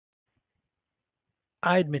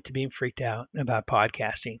I admit to being freaked out about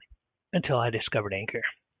podcasting until I discovered Anchor.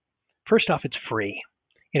 First off, it's free.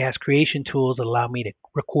 It has creation tools that allow me to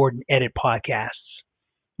record and edit podcasts.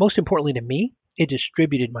 Most importantly to me, it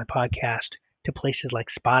distributed my podcast to places like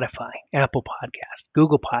Spotify, Apple Podcasts,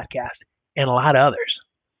 Google Podcasts, and a lot of others.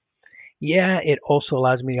 Yeah, it also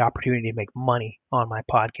allows me the opportunity to make money on my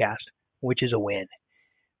podcast, which is a win.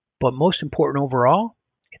 But most important overall,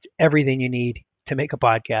 it's everything you need to make a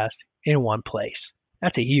podcast in one place.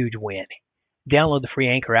 That's a huge win. Download the free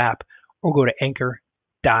Anchor app or go to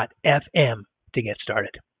anchor.fm to get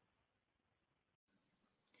started.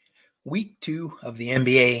 Week 2 of the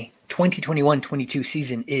NBA 2021-22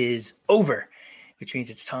 season is over, which means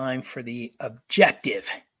it's time for the objective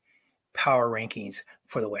power rankings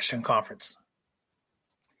for the Western Conference.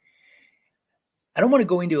 I don't want to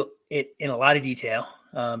go into it in a lot of detail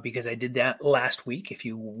because I did that last week. If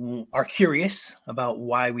you are curious about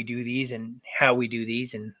why we do these and how we do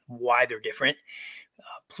these and why they're different,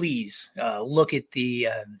 please look at the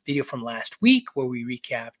video from last week where we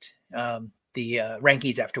recapped the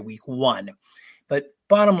rankings after week 1. But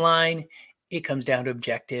bottom line, it comes down to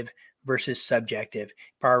objective versus subjective.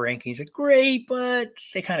 Power rankings are great, but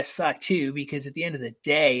they kind of suck too, because at the end of the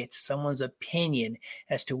day, it's someone's opinion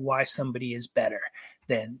as to why somebody is better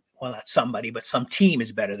than, well, not somebody, but some team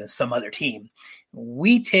is better than some other team.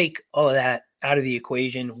 We take all of that out of the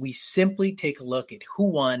equation. We simply take a look at who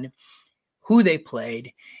won, who they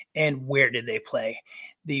played, and where did they play.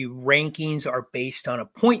 The rankings are based on a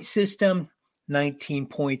point system. 19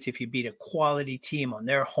 points if you beat a quality team on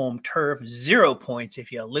their home turf, 0 points if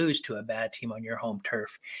you lose to a bad team on your home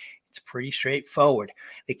turf. It's pretty straightforward.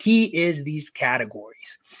 The key is these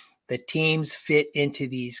categories. The teams fit into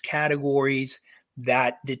these categories.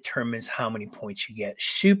 That determines how many points you get.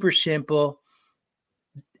 Super simple,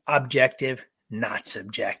 objective, not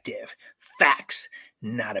subjective. Facts,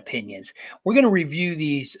 not opinions. We're going to review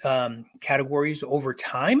these categories over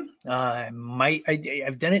time.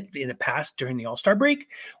 I've done it in the past during the All-Star break.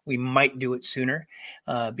 We might do it sooner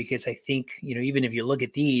because I think, even if you look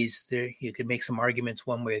at these, you could make some arguments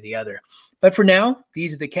one way or the other. But for now,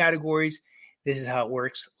 these are the categories. This is how it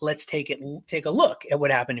works. Let's take a look at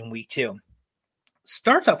what happened in week 2.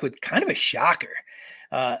 Starts off with kind of a shocker.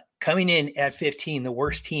 Coming in at 15, the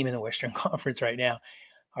worst team in the Western Conference right now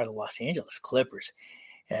are the Los Angeles Clippers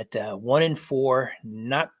at 1-4,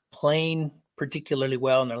 not playing particularly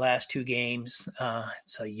well in their last 2 games.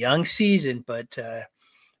 It's a young season, but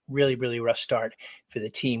really, really rough start for the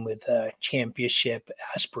team with championship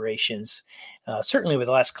aspirations. Certainly with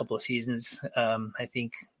the last couple of seasons, I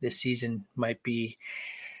think this season might be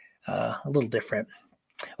a little different.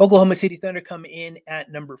 Oklahoma City Thunder come in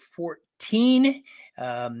at number 14.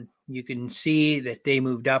 You can see that they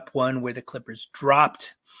moved up one where the Clippers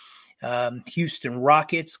dropped. Houston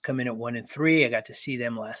Rockets come in at 1-3. I got to see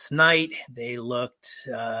them last night. They looked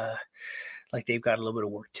like they've got a little bit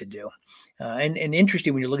of work to do. And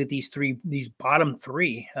interesting when you look at these bottom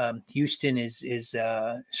 3, Houston is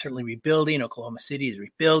certainly rebuilding. Oklahoma City is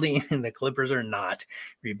rebuilding, and the Clippers are not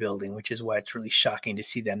rebuilding, which is why it's really shocking to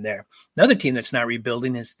see them there. Another team that's not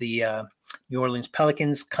rebuilding is the New Orleans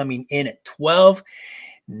Pelicans coming in at 12.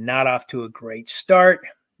 Not off to a great start,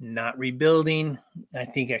 not rebuilding. I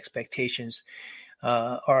think expectations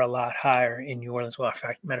are a lot higher in New Orleans. Well,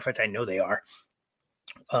 matter of fact, I know they are.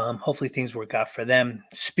 Hopefully things work out for them.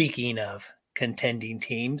 Speaking of contending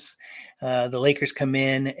teams, the Lakers come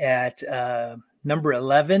in at number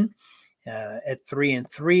 11 at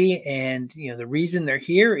 3-3. And, the reason they're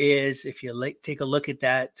here is if you take a look at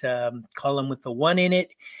that column with the 1 in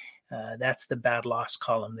it, that's the bad loss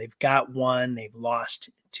column. They've got 1. They've lost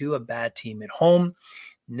to a bad team at home.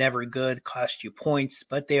 Never good, cost you points,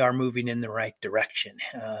 but they are moving in the right direction,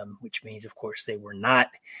 which means, of course, they were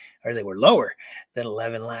lower than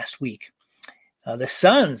 11 last week. The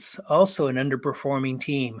Suns, also an underperforming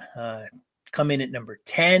team, come in at number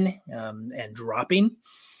 10 and dropping.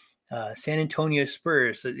 San Antonio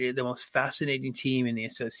Spurs, the most fascinating team in the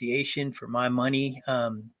association for my money.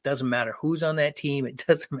 Doesn't matter who's on that team. It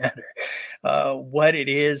doesn't matter what it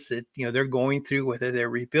is that they're going through, whether they're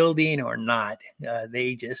rebuilding or not.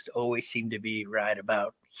 They just always seem to be right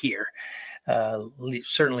about here,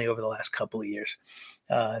 certainly over the last couple of years.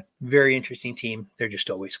 Very interesting team. They're just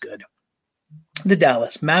always good. The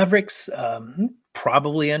Dallas Mavericks,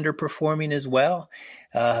 probably underperforming as well.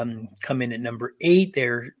 Come in at number 8.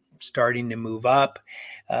 They're starting to move up.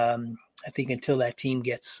 I think until that team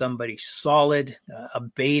gets somebody solid, a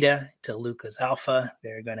beta to Luka's alpha,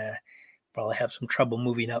 they're going to probably have some trouble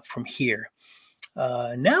moving up from here.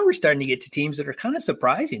 Now we're starting to get to teams that are kind of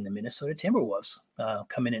surprising. The Minnesota Timberwolves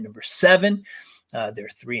come in at number 7. They're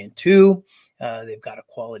 3-2. They've got a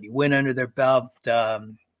quality win under their belt.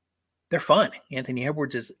 They're fun. Anthony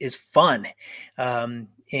Edwards is fun.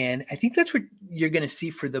 And I think that's what you're going to see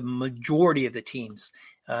for the majority of the teams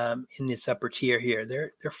in this upper tier here.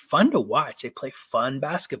 They're fun to watch. They play fun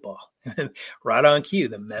basketball. Right on cue,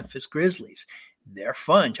 the Memphis Grizzlies. They're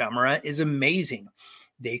fun. Ja Morant is amazing.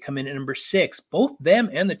 They come in at number 6. Both them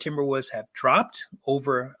and the Timberwolves have dropped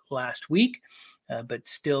over last week, but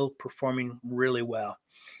still performing really well.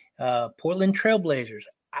 Portland Trailblazers.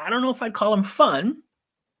 I don't know if I'd call them fun,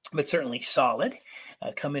 but certainly solid.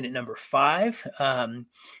 Come in at number 5.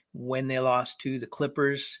 When they lost to the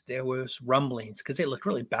Clippers, there was rumblings because they looked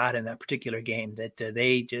really bad in that particular game that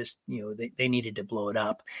they just, they needed to blow it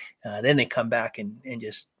up. Then they come back and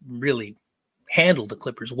just really handled the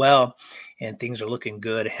Clippers well, and things are looking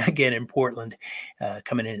good again in Portland,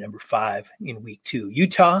 coming in at number 5 in week 2.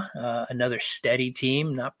 Utah, another steady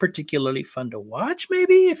team, not particularly fun to watch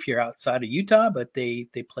maybe if you're outside of Utah, but they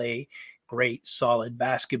play great, solid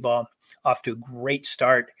basketball, off to a great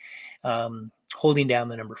start, holding down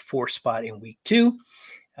the number 4 spot in week 2.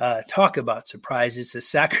 Talk about surprises. The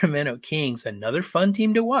Sacramento Kings, another fun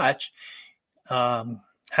team to watch,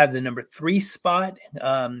 have the number 3 spot.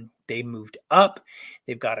 They moved up.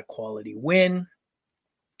 They've got a quality win.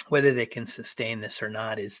 Whether they can sustain this or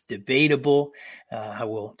not is debatable. I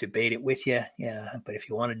will debate it with you. Yeah, but if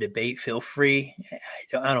you want to debate, feel free.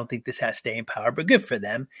 I don't think this has staying power, but good for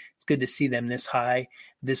them. It's good to see them this high,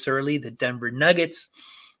 this early. The Denver Nuggets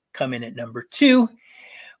come in at number 2,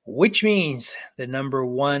 which means the number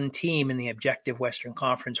 1 team in the Objective Western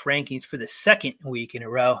Conference rankings for the second week in a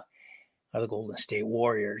row are the Golden State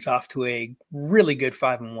Warriors, off to a really good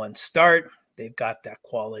 5-1 start. They've got that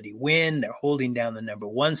quality win. They're holding down the number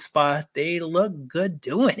 1 spot. They look good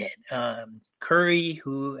doing it. Curry,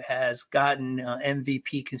 who has gotten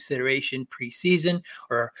MVP consideration preseason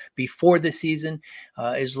or before the season,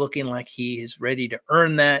 is looking like he is ready to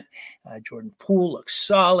earn that. Jordan Poole looks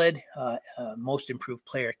solid, most improved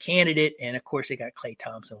player candidate. And, of course, they got Klay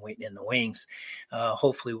Thompson waiting in the wings.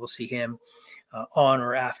 Hopefully we'll see him on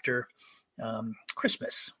or after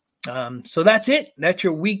Christmas. So that's it. That's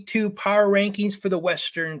your week 2 power rankings for the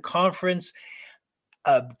Western Conference.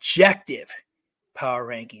 Objective power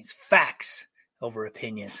rankings, facts over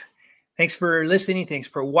opinions. Thanks for listening. Thanks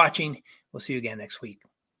for watching. We'll see you again next week.